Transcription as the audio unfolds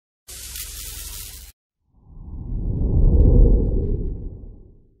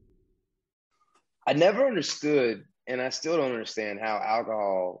I never understood, and I still don't understand how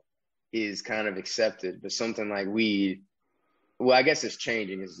alcohol is kind of accepted, but something like weed, well, I guess it's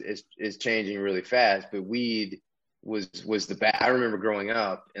changing, is changing really fast. But weed was the bad. I remember growing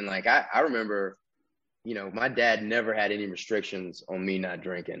up, and like I remember, my dad never had any restrictions on me not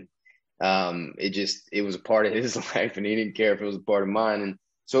drinking. It was a part of his life, and he didn't care if it was a part of mine. And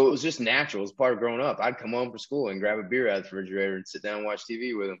so it was just natural. It was part of growing up. I'd come home from school and grab a beer out of the refrigerator and sit down and watch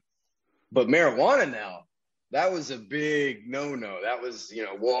TV with him. But marijuana now, that was a big no-no. That was,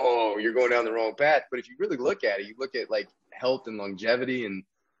 whoa, you're going down the wrong path. But if you really look at it, you look at like health and longevity and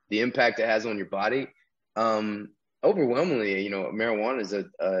the impact it has on your body. Overwhelmingly,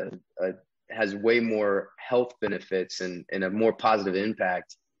 marijuana has way more health benefits and a more positive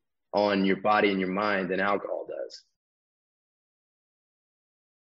impact on your body and your mind than alcohol